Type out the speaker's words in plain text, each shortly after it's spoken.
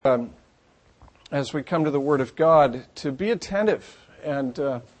as we come to the Word of God, to be attentive and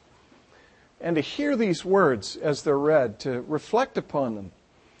to hear these words as they're read, to reflect upon them,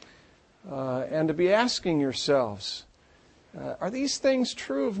 and to be asking yourselves, are these things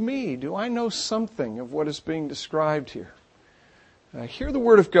true of me? Do I know something of what is being described here? Hear the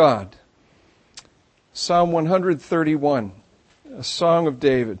Word of God. Psalm 131, a song of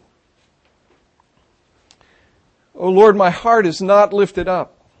David. O Lord, my heart is not lifted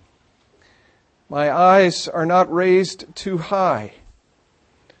up. My eyes are not raised too high.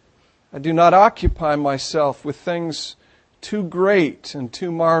 I do not occupy myself with things too great and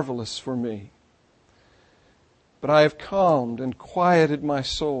too marvelous for me. But I have calmed and quieted my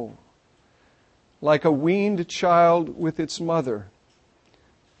soul, like a weaned child with its mother.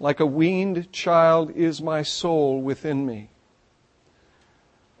 Like a weaned child is my soul within me.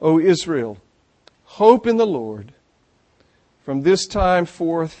 O Israel, hope in the Lord from this time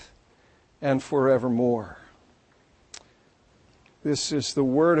forth and forevermore. This is the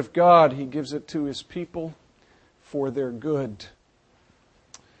Word of God. He gives it to His people for their good.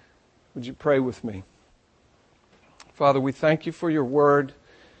 Would you pray with me? Father, we thank You for Your Word.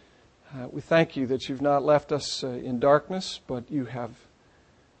 We thank You that You've not left us in darkness, but You have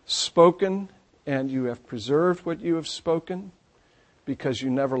spoken and You have preserved what You have spoken. Because You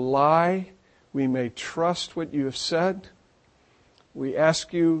never lie, we may trust what You have said. We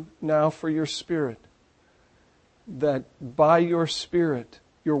ask You now for Your Spirit, that by Your Spirit,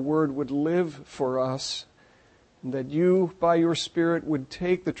 Your Word would live for us, and that You, by Your Spirit, would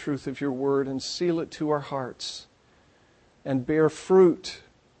take the truth of Your Word and seal it to our hearts, and bear fruit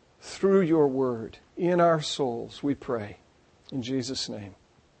through Your Word in our souls, we pray. In Jesus' name,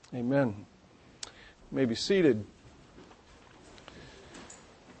 amen. You may be seated.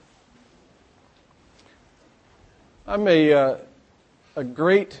 I'm a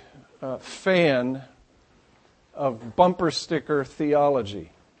great fan of bumper sticker theology.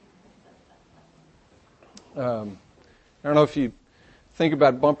 I don't know if you think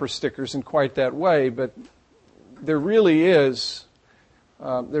about bumper stickers in quite that way, but there really is,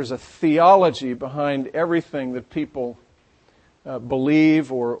 there's a theology behind everything that people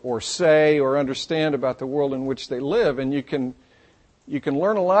believe or say or understand about the world in which they live. And you can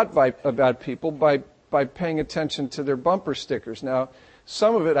learn a lot about people by paying attention to their bumper stickers. Now,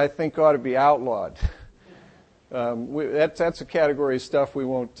 some of it I think ought to be outlawed. That's a category of stuff we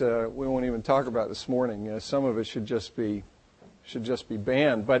won't even talk about this morning. Some of it should just be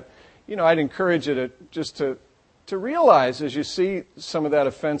banned. But I'd encourage you to realize as you see some of that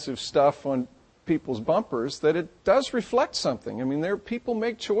offensive stuff on people's bumpers that it does reflect something. I mean, people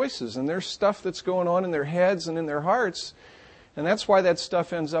make choices, and there's stuff that's going on in their heads and in their hearts, and that's why that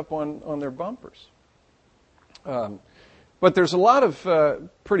stuff ends up on their bumpers. But there's a lot of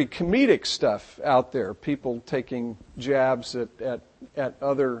pretty comedic stuff out there, people taking jabs at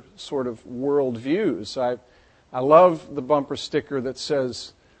other sort of world views. I love the bumper sticker that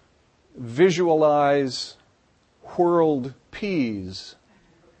says, visualize whirled peas.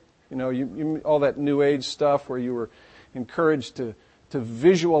 All that New Age stuff where you were encouraged to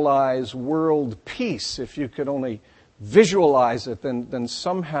visualize world peace. If you could only visualize it, then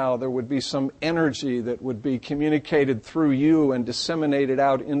somehow there would be some energy that would be communicated through you and disseminated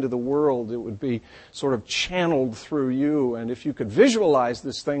out into the world. It would be sort of channeled through you. And if you could visualize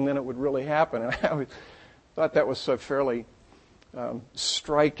this thing, then it would really happen. And I thought that was a fairly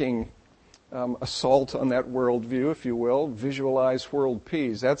striking assault on that worldview, if you will. Visualize world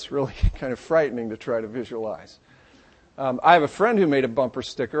peace. That's really kind of frightening to try to visualize. I have a friend who made a bumper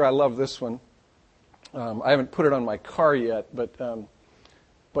sticker. I love this one. I haven't put it on my car yet,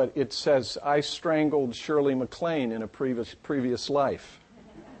 but it says, "I strangled Shirley MacLaine in a previous life."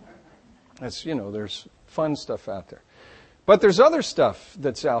 That's, there's fun stuff out there. But there's other stuff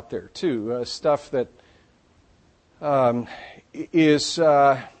that's out there, too. Stuff that is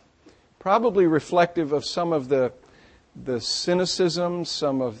probably reflective of some of the cynicism,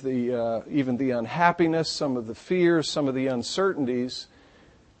 some of the even the unhappiness, some of the fears, some of the uncertainties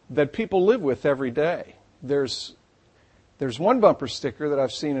that people live with every day. There's one bumper sticker that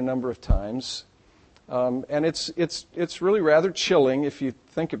I've seen a number of times, and it's really rather chilling if you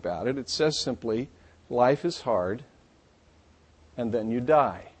think about it. It says simply, "Life is hard, and then you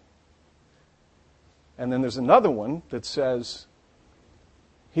die." And then there's another one that says,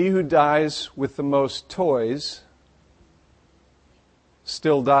 "He who dies with the most toys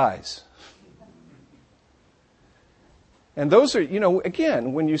still dies." And those are,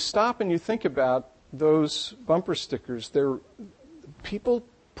 again, when you stop and you think about those bumper stickers, people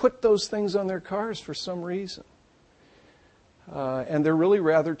put those things on their cars for some reason. And they're really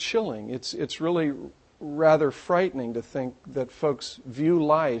rather chilling. It's really rather frightening to think that folks view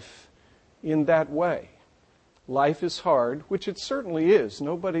life in that way. Life is hard, which it certainly is.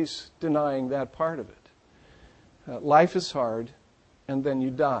 Nobody's denying that part of it. Life is hard, and then you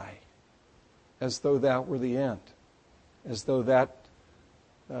die, as though that were the end, as though that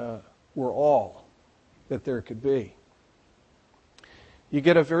were all that there could be. You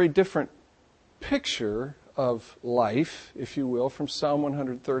get a very different picture of life, if you will, from Psalm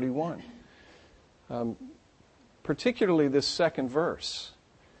 131. Particularly this second verse,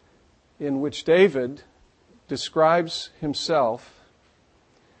 in which David describes himself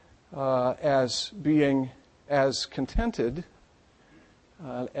as being as contented,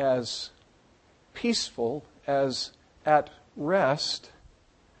 as peaceful, as at rest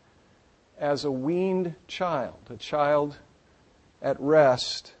as a weaned child, a child at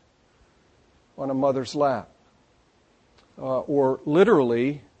rest on a mother's lap. Or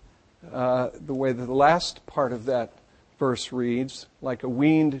literally, the way that the last part of that verse reads, like a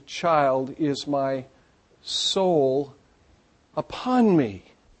weaned child is my soul upon me.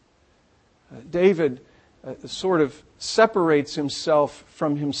 David sort of separates himself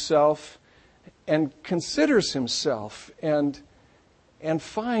from himself and considers himself and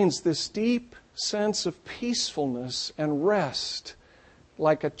finds this deep sense of peacefulness and rest,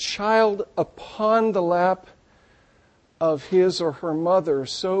 like a child upon the lap of his or her mother.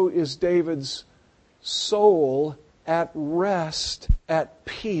 So is David's soul at rest, at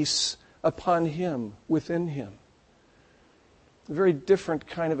peace upon him, within him. A very different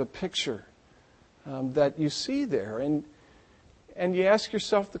kind of a picture that you see there. And you ask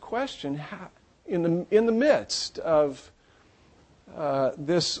yourself the question, how, in the midst of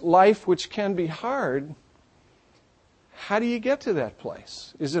this life which can be hard, how do you get to that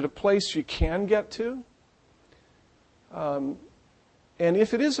place? Is it a place you can get to? And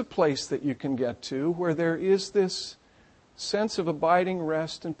if it is a place that you can get to, where there is this sense of abiding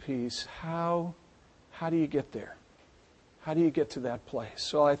rest and peace, how do you get there? How do you get to that place?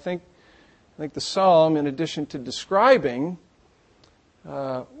 So I think the psalm, in addition to describing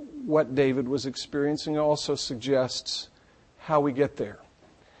what David was experiencing, also suggests how we get there.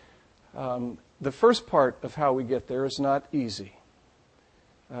 The first part of how we get there is not easy.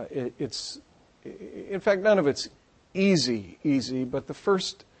 In fact, none of it's easy, but the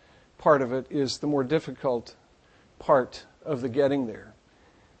first part of it is the more difficult part of the getting there.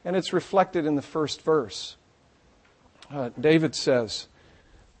 And it's reflected in the first verse. David says,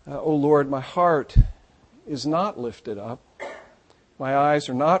 O Lord, my heart is not lifted up. My eyes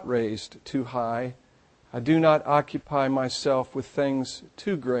are not raised too high. I do not occupy myself with things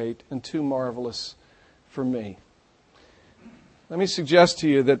too great and too marvelous for me. Let me suggest to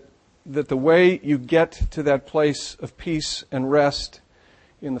you that the way you get to that place of peace and rest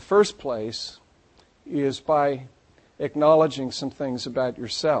in the first place is by acknowledging some things about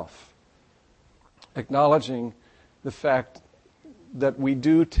yourself. Acknowledging the fact that we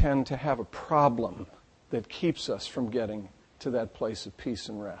do tend to have a problem that keeps us from getting to that place of peace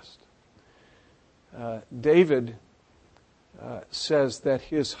and rest. David says that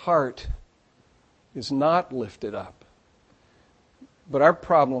his heart is not lifted up. But our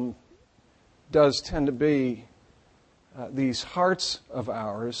problem does tend to be these hearts of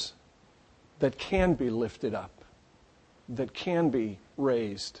ours that can be lifted up, that can be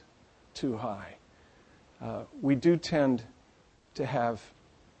raised too high. We do tend to have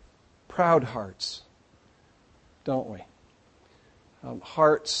proud hearts, don't we?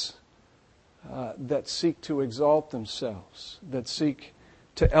 Hearts that seek to exalt themselves, that seek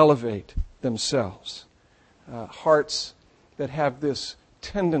to elevate themselves. Hearts that have this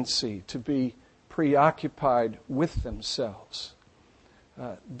tendency to be preoccupied with themselves.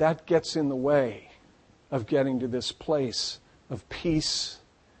 That gets in the way of getting to this place of peace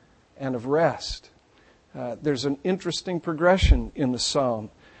and of rest. There's an interesting progression in the psalm.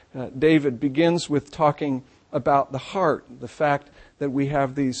 David begins with talking about the heart, the fact that we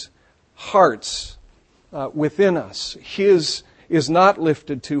have these hearts within us. His is not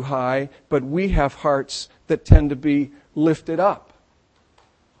lifted too high, but we have hearts that tend to be lifted up.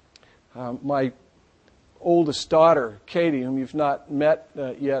 My oldest daughter, Katie, whom you've not met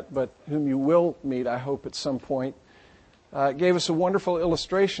yet, but whom you will meet, I hope, at some point, gave us a wonderful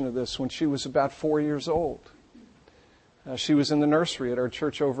illustration of this when she was about 4 years old. She was in the nursery at our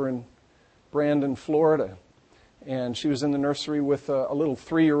church over in Brandon, Florida. And she was in the nursery with a little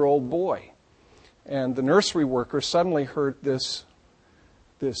 3-year-old boy. And the nursery worker suddenly heard this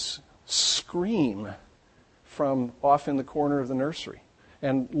scream from off in the corner of the nursery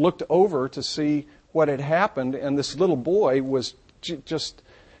and looked over to see what had happened, and this little boy was just,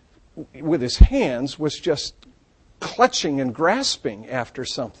 with his hands, was just clutching and grasping after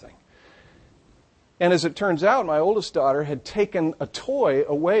something. And as it turns out, my oldest daughter had taken a toy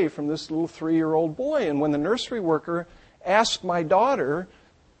away from this little 3-year-old boy. And when the nursery worker asked my daughter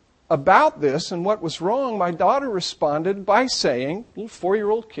about this and what was wrong, my daughter responded by saying, little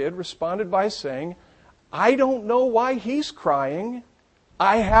 4-year-old kid responded by saying, "I don't know why he's crying.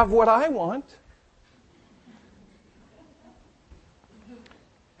 I have what I want."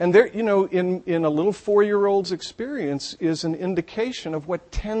 And there, in a little 4-year-old's experience is an indication of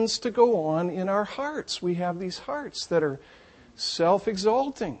what tends to go on in our hearts. We have these hearts that are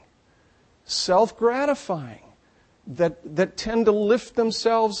self-exalting, self-gratifying, that tend to lift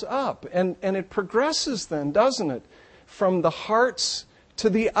themselves up. And it progresses then, doesn't it? From the hearts to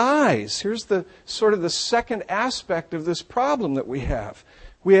the eyes. Here's the sort of the second aspect of this problem that we have.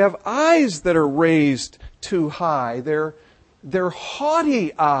 We have eyes that are raised too high. They're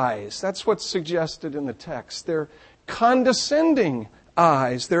haughty eyes. That's what's suggested in the text. They're condescending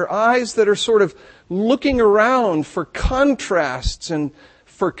eyes. They're eyes that are sort of looking around for contrasts and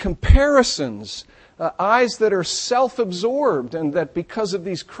for comparisons. Eyes that are self-absorbed and that because of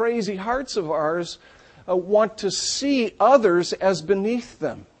these crazy hearts of ours want to see others as beneath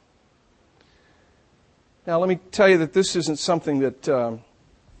them. Now let me tell you that this isn't something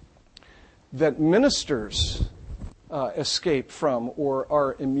that ministers escape from or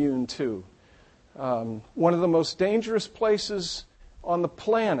are immune to. One of the most dangerous places on the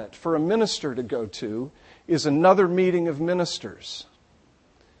planet for a minister to go to is another meeting of ministers.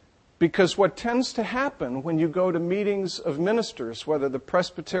 Because what tends to happen when you go to meetings of ministers, whether the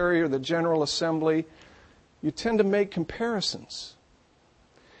presbytery or the General Assembly, you tend to make comparisons.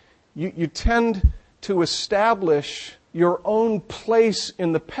 You tend to establish your own place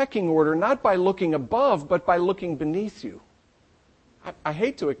in the pecking order, not by looking above, but by looking beneath you. I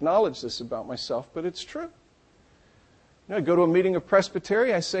hate to acknowledge this about myself, but it's true. I go to a meeting of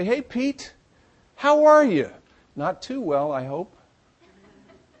presbytery, I say, "Hey, Pete, how are you?" "Not too well, I hope."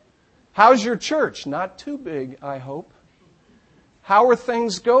 "How's your church?" "Not too big, I hope." "How are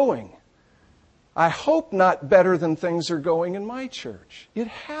things going?" "I hope not better than things are going in my church." It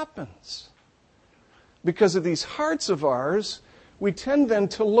happens. Because of these hearts of ours, we tend then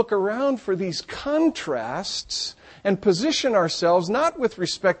to look around for these contrasts and position ourselves not with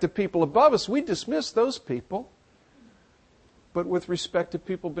respect to people above us. We dismiss those people. But with respect to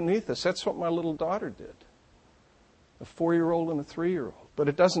people beneath us. That's what my little daughter did. A 4-year-old and a 3-year-old. But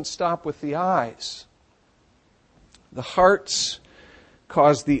it doesn't stop with the eyes. The hearts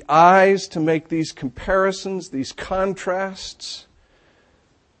cause the eyes to make these comparisons, these contrasts.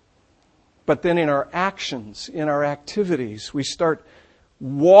 But then in our actions, in our activities, we start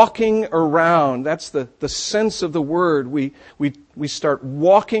walking around. That's the sense of the word. We start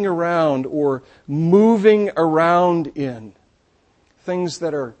walking around or moving around in things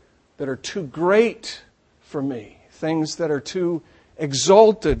that are too great for me, things that are too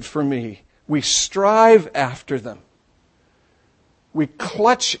exalted for me. We strive after them. We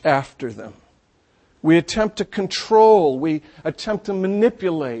clutch after them. We attempt to control. We attempt to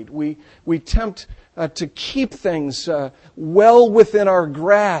manipulate. We attempt to keep things well within our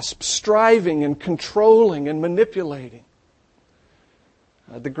grasp, striving and controlling and manipulating.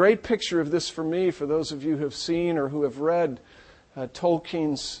 The great picture of this for me, for those of you who have seen or who have read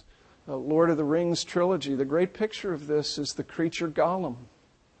Tolkien's Lord of the Rings trilogy, the great picture of this is the creature Gollum,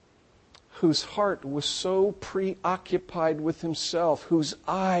 whose heart was so preoccupied with himself, whose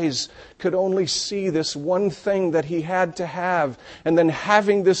eyes could only see this one thing that he had to have, and then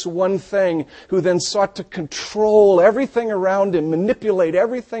having this one thing, who then sought to control everything around him, manipulate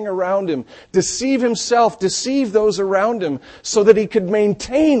everything around him, deceive himself, deceive those around him, so that he could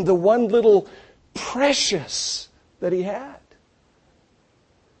maintain the one little precious that he had.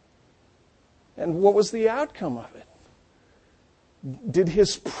 And what was the outcome of it? Did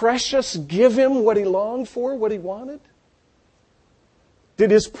his precious give him what he longed for, what he wanted? Did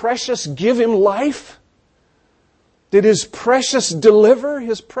his precious give him life? Did his precious deliver?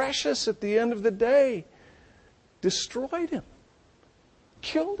 His precious, at the end of the day, destroyed him,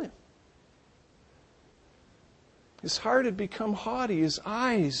 killed him. His heart had become haughty. His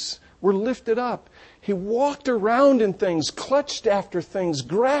eyes were lifted up. He walked around in things, clutched after things,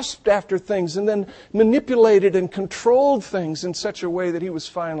 grasped after things, and then manipulated and controlled things in such a way that he was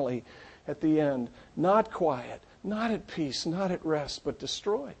finally, at the end, not quiet, not at peace, not at rest, but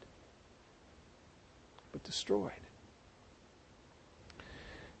destroyed. But destroyed.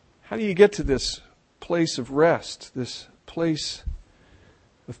 How do you get to this place of rest, this place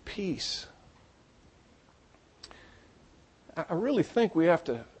of peace? I really think we have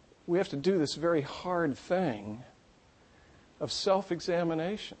to do this very hard thing of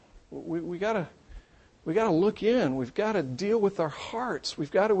self-examination. We got to look in. We've got to deal with our hearts.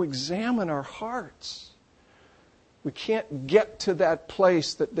 We've got to examine our hearts. We can't get to that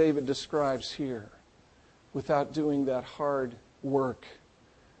place that David describes here without doing that hard work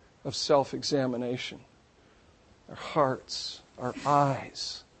of self-examination. Our hearts, our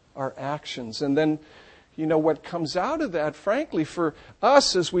eyes, our actions. And then, what comes out of that, frankly, for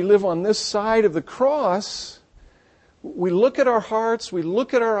us as we live on this side of the cross, we look at our hearts, we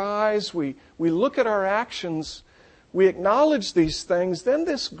look at our eyes, we look at our actions, we acknowledge these things, then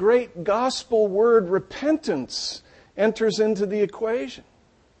this great gospel word, repentance, enters into the equation.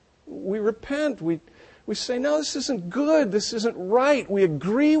 We repent. We say, no, this isn't good. This isn't right. We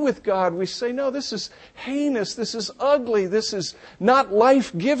agree with God. We say, no, this is heinous. This is ugly. This is not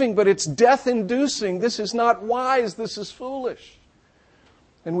life-giving, but it's death-inducing. This is not wise. This is foolish.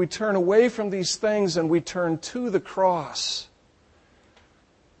 And we turn away from these things and we turn to the cross.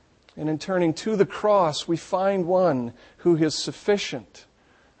 And in turning to the cross, we find one who is sufficient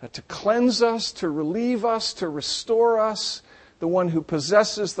to cleanse us, to relieve us, to restore us, the one who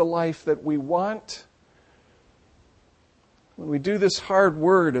possesses the life that we want. When we do this hard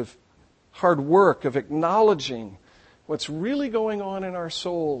work of acknowledging what's really going on in our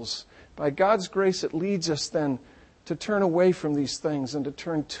souls, by God's grace it leads us then to turn away from these things and to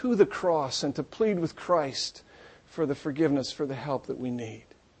turn to the cross and to plead with Christ for the forgiveness, for the help that we need.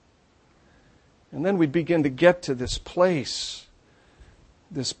 And then we begin to get to this place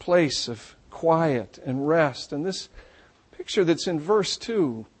of quiet and rest. And this picture that's in verse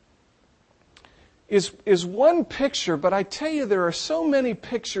 2 is one picture, but I tell you there are so many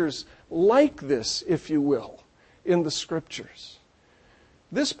pictures like this, if you will, in the Scriptures.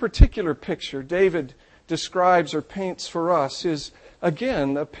 This particular picture David describes or paints for us is,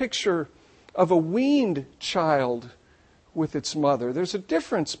 again, a picture of a weaned child with its mother. There's a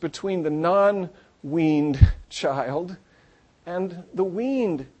difference between the non-weaned child and the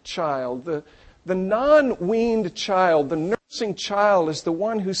weaned child. The non-weaned child, the nursing child, is the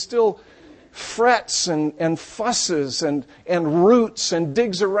one who still frets and fusses and roots and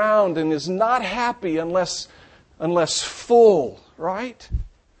digs around and is not happy unless full, right?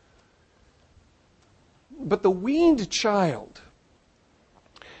 But the weaned child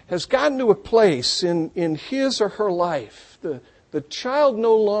has gotten to a place in his or her life, the child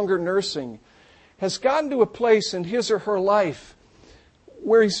no longer nursing, has gotten to a place in his or her life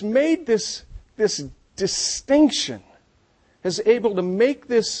where he's made this distinction, is able to make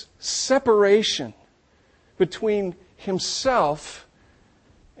this separation between himself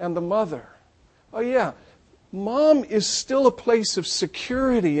and the mother. Oh yeah, mom is still a place of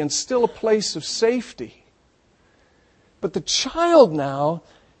security and still a place of safety. But the child now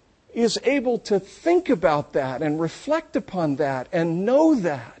is able to think about that and reflect upon that and know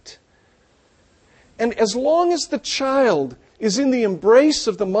that. And as long as the child is in the embrace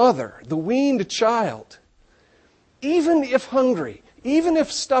of the mother, the weaned child, even if hungry, even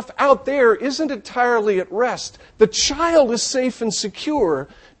if stuff out there isn't entirely at rest, the child is safe and secure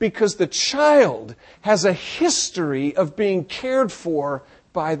because the child has a history of being cared for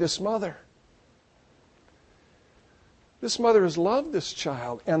by this mother. This mother has loved this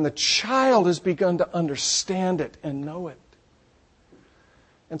child, and the child has begun to understand it and know it.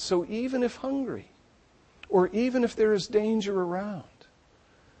 And so even if hungry, or even if there is danger around,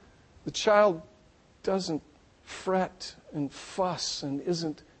 the child doesn't fret and fuss and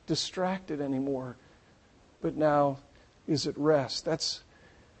isn't distracted anymore, but now is at rest. That's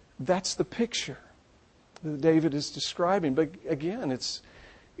the picture that David is describing. But again, it's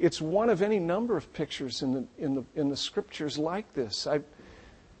one of any number of pictures in the Scriptures like this. I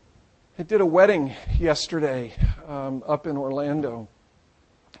did a wedding yesterday up in Orlando.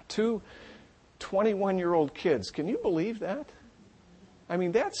 2 21-year-old kids. Can you believe that? I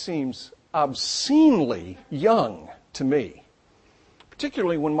mean, that seems obscenely young to me,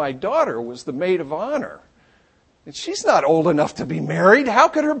 particularly when my daughter was the maid of honor. And she's not old enough to be married. How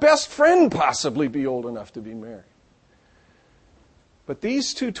could her best friend possibly be old enough to be married? But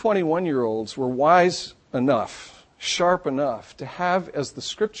these 2 21-year-olds were wise enough, sharp enough to have as the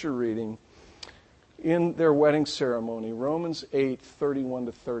Scripture reading in their wedding ceremony, Romans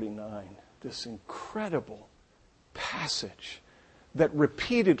 8:31-39, this incredible passage that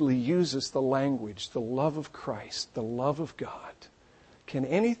repeatedly uses the language, the love of Christ, the love of God. Can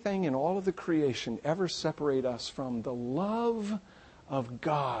anything in all of the creation ever separate us from the love of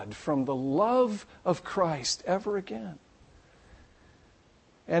God, from the love of Christ ever again?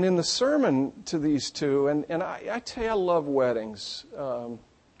 And in the sermon to these two, and I tell you, I love weddings.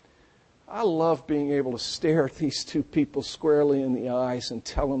 I love being able to stare at these two people squarely in the eyes and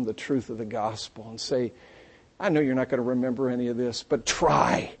tell them the truth of the gospel and say, I know you're not going to remember any of this, but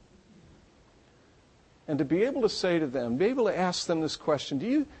try. And to be able to say to them, be able to ask them this question,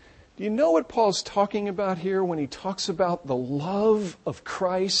 do you know what Paul's talking about here when he talks about the love of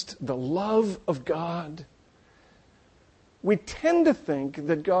Christ, the love of God? We tend to think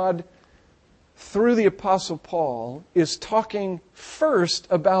that God, through the Apostle Paul, is talking first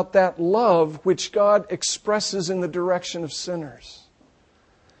about that love which God expresses in the direction of sinners.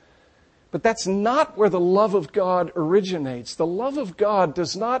 But that's not where the love of God originates. The love of God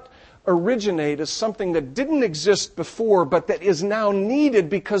does not originate as something that didn't exist before, but that is now needed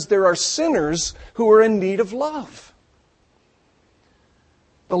because there are sinners who are in need of love.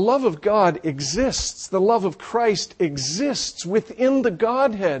 The love of God exists. The love of Christ exists within the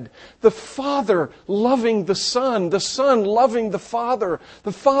Godhead. The Father loving the Son loving the Father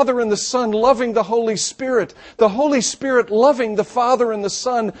and the Son loving the Holy Spirit loving the Father and the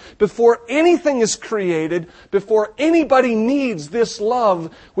Son before anything is created, before anybody needs this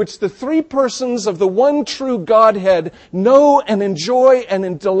love, which the three persons of the one true Godhead know and enjoy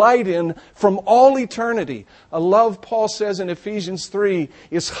and delight in from all eternity. A love, Paul says in Ephesians 3,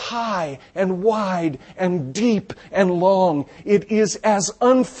 is high and wide and deep and long. It is as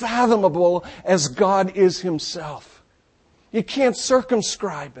unfathomable as God is Himself. You can't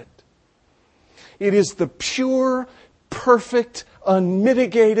circumscribe it. It is the pure, perfect,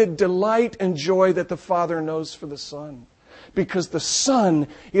 unmitigated delight and joy that the Father knows for the Son. Because the Son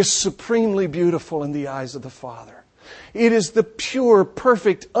is supremely beautiful in the eyes of the Father. It is the pure,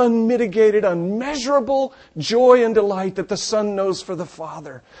 perfect, unmitigated, unmeasurable joy and delight that the Son knows for the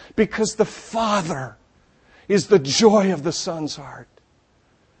Father. Because the Father is the joy of the Son's heart.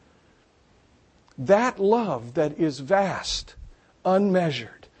 That love that is vast,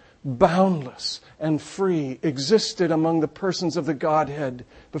 unmeasured, boundless, and free existed among the persons of the Godhead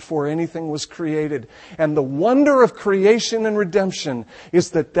before anything was created. And the wonder of creation and redemption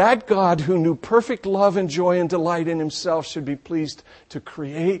is that God who knew perfect love and joy and delight in Himself should be pleased to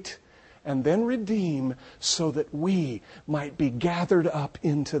create and then redeem so that we might be gathered up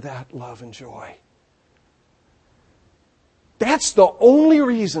into that love and joy. That's the only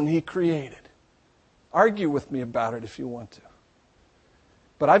reason He created. Argue with me about it if you want to.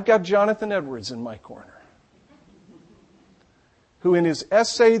 But I've got Jonathan Edwards in my corner, who in his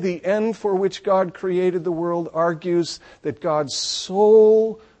essay, The End for Which God Created the World, argues that God's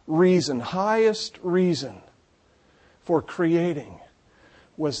sole reason, highest reason for creating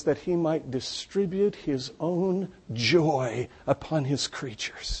was that He might distribute His own joy upon His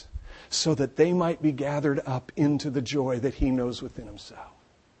creatures so that they might be gathered up into the joy that He knows within Himself.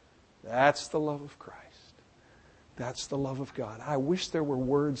 That's the love of Christ. That's the love of God. I wish there were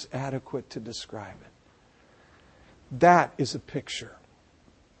words adequate to describe it. That is a picture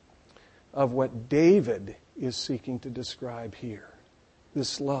of what David is seeking to describe here.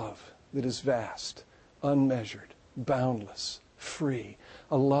 This love that is vast, unmeasured, boundless, free.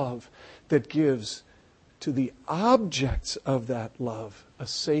 A love that gives to the objects of that love a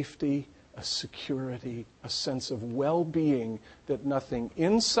safety, a security, a sense of well-being that nothing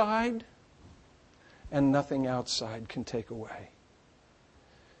inside and nothing outside can take away.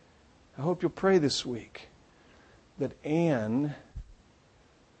 I hope you'll pray this week that Anne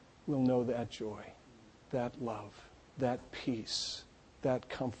will know that joy, that love, that peace, that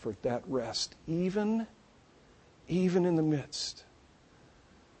comfort, that rest, even in the midst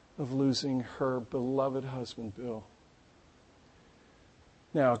of losing her beloved husband, Bill.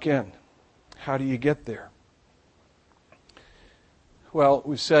 Now, again, how do you get there? Well,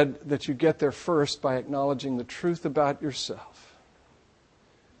 we've said that you get there first by acknowledging the truth about yourself.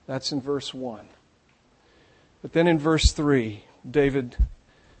 That's in verse 1. But then in verse 3, David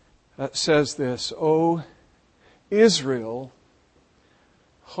says this, O Israel,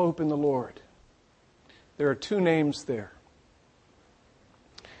 hope in the Lord. There are two names there.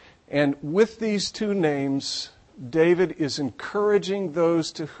 And with these two names, David is encouraging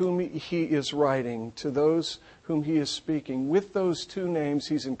those to whom he is writing, to those whom he is speaking. With those two names,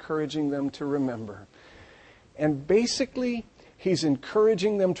 he's encouraging them to remember. And basically, he's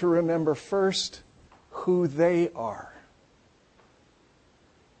encouraging them to remember first who they are.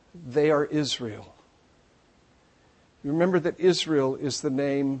 They are Israel. You remember that Israel is the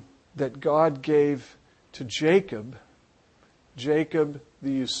name that God gave to Jacob. Jacob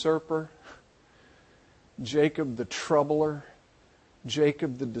the usurper, Jacob the troubler,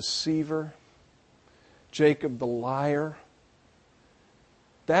 Jacob the deceiver, Jacob the liar.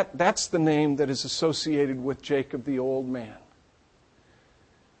 That's the name that is associated with Jacob, the old man.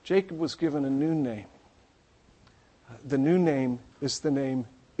 Jacob was given a new name. The new name is the name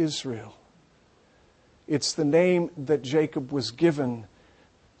Israel. It's the name that Jacob was given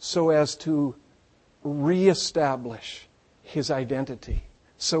so as to reestablish his identity,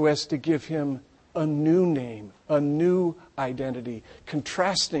 so as to give him a new name, a new identity,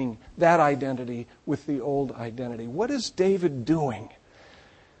 contrasting that identity with the old identity. What is David doing?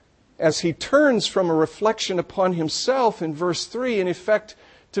 As he turns from a reflection upon himself in verse 3, in effect,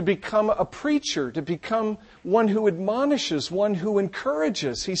 to become a preacher, to become one who admonishes, one who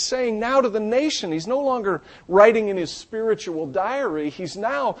encourages. He's saying now to the nation, he's no longer writing in his spiritual diary, he's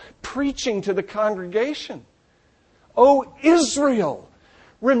now preaching to the congregation. O Israel,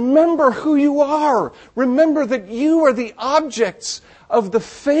 remember who you are. Remember that you are the objects of the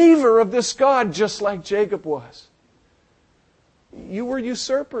favor of this God, just like Jacob was. You were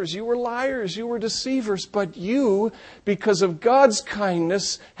usurpers, you were liars, you were deceivers, but you, because of God's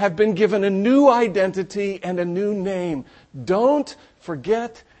kindness, have been given a new identity and a new name. Don't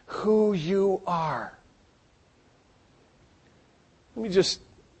forget who you are. Let me just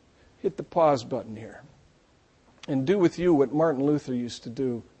hit the pause button here and do with you what Martin Luther used to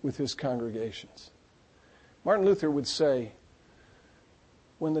do with his congregations. Martin Luther would say,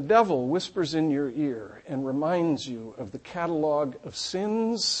 when the devil whispers in your ear and reminds you of the catalog of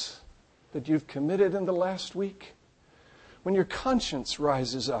sins that you've committed in the last week, when your conscience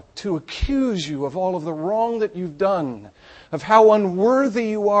rises up to accuse you of all of the wrong that you've done, of how unworthy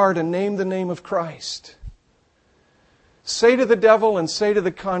you are to name the name of Christ, say to the devil and say to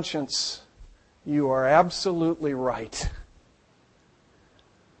the conscience, you are absolutely right.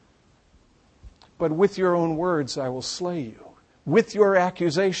 But with your own words I will slay you. With your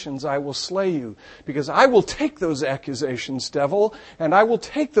accusations I will slay you, because I will take those accusations, devil, and I will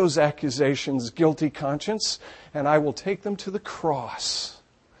take those accusations, guilty conscience, and I will take them to the cross,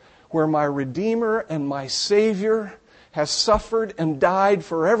 where my Redeemer and my Savior has suffered and died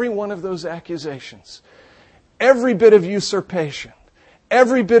for every one of those accusations. Every bit of usurpation,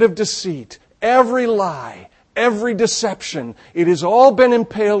 every bit of deceit, every lie, every deception, it has all been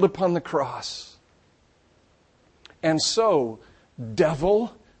impaled upon the cross. And so,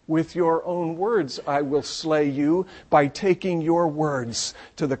 devil, with your own words, I will slay you by taking your words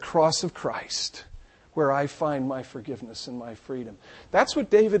to the cross of Christ, where I find my forgiveness and my freedom. That's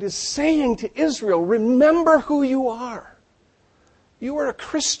what David is saying to Israel. Remember who you are. You are a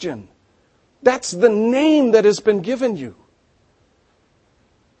Christian. That's the name that has been given you.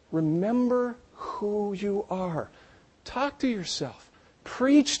 Remember who you are. Talk to yourself.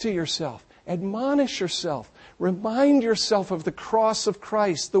 Preach to yourself. Admonish yourself. Remind yourself of the cross of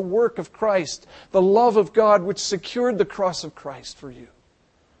Christ, the work of Christ, the love of God which secured the cross of Christ for you.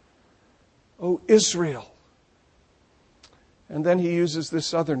 O Israel. And then he uses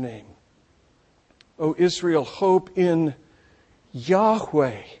this other name. O Israel, hope in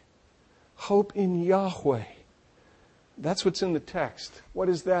Yahweh. Hope in Yahweh. That's what's in the text. What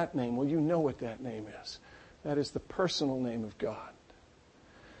is that name? Well, you know what that name is. That is the personal name of God.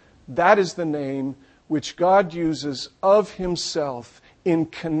 That is the name which God uses of Himself in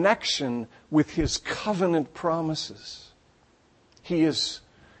connection with His covenant promises. He is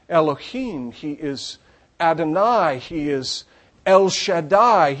Elohim. He is Adonai. He is El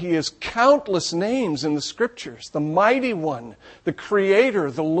Shaddai. He is countless names in the Scriptures. The Mighty One, the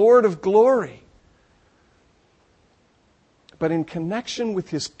Creator, the Lord of Glory. But in connection with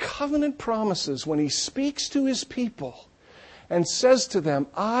His covenant promises, when He speaks to His people and says to them,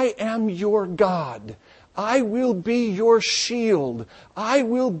 I am your God. I will be your shield. I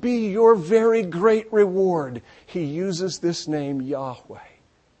will be your very great reward. He uses this name Yahweh.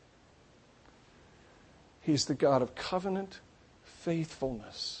 He's the God of covenant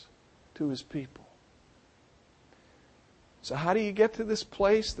faithfulness to His people. So how do you get to this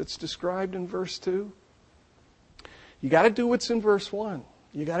place that's described in verse 2? You got to do what's in verse 1.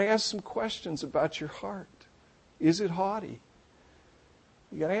 You got to ask some questions about your heart. Is it haughty?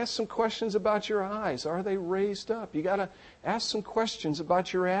 You got to ask some questions about your eyes. Are they raised up? You got to ask some questions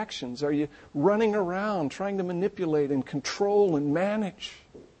about your actions. Are you running around trying to manipulate and control and manage?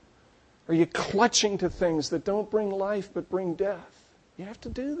 Are you clutching to things that don't bring life but bring death? You have to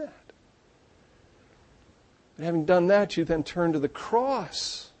do that. And having done that, you then turn to the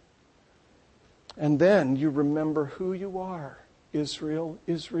cross. And then you remember who you are. Israel,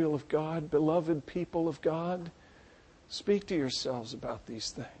 Israel of God, beloved people of God. Speak to yourselves about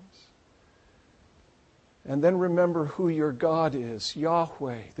these things. And then remember who your God is,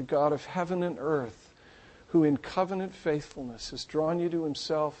 Yahweh, the God of heaven and earth, who in covenant faithfulness has drawn you to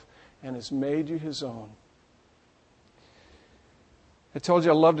himself and has made you his own. I told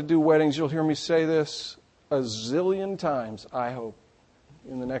you I love to do weddings. You'll hear me say this a zillion times, I hope,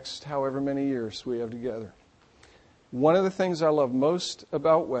 in the next however many years we have together. One of the things I love most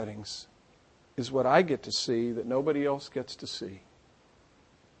about weddings is what I get to see that nobody else gets to see.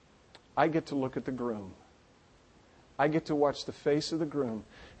 I get to look at the groom. I get to watch the face of the groom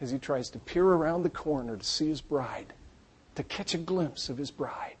as he tries to peer around the corner to see his bride, to catch a glimpse of his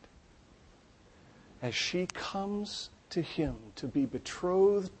bride. As she comes to him, to be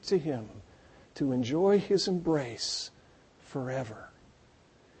betrothed to him, to enjoy his embrace forever.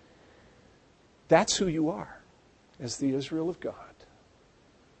 That's who you are as the Israel of God.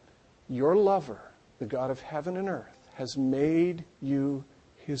 Your lover, the God of heaven and earth, has made you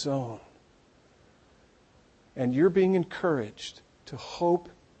his own. And you're being encouraged to hope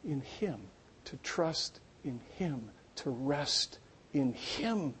in him, to trust in him, to rest in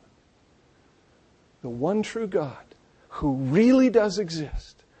him. The one true God who really does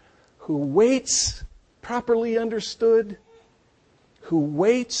exist, who waits, properly understood, who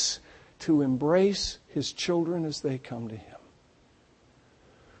waits to embrace his children as they come to him.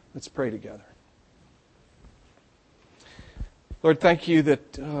 Let's pray together. Lord, thank you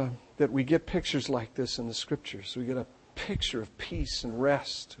that we get pictures like this in the Scriptures. We get a picture of peace and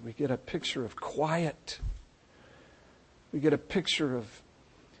rest. We get a picture of quiet. We get a picture of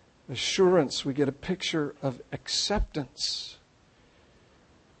assurance. We get a picture of acceptance.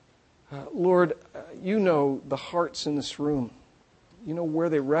 Lord, you know the hearts in this room. You know where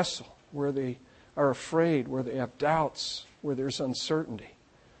they wrestle, where they are afraid, where they have doubts, where there's uncertainty.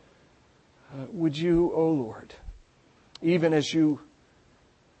 Would you, O Lord, even as you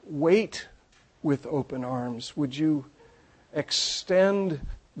wait with open arms, would you extend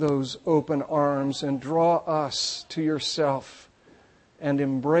those open arms and draw us to yourself and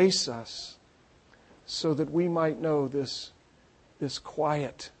embrace us so that we might know this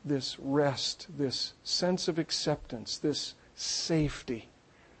quiet, this rest, this sense of acceptance, this safety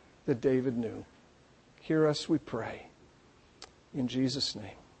that David knew. Hear us, we pray. In Jesus'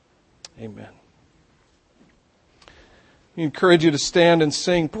 name, amen. I encourage you to stand and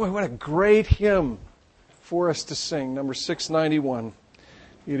sing. Boy, what a great hymn for us to sing. Number 691.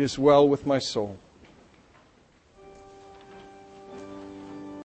 It is well with my soul.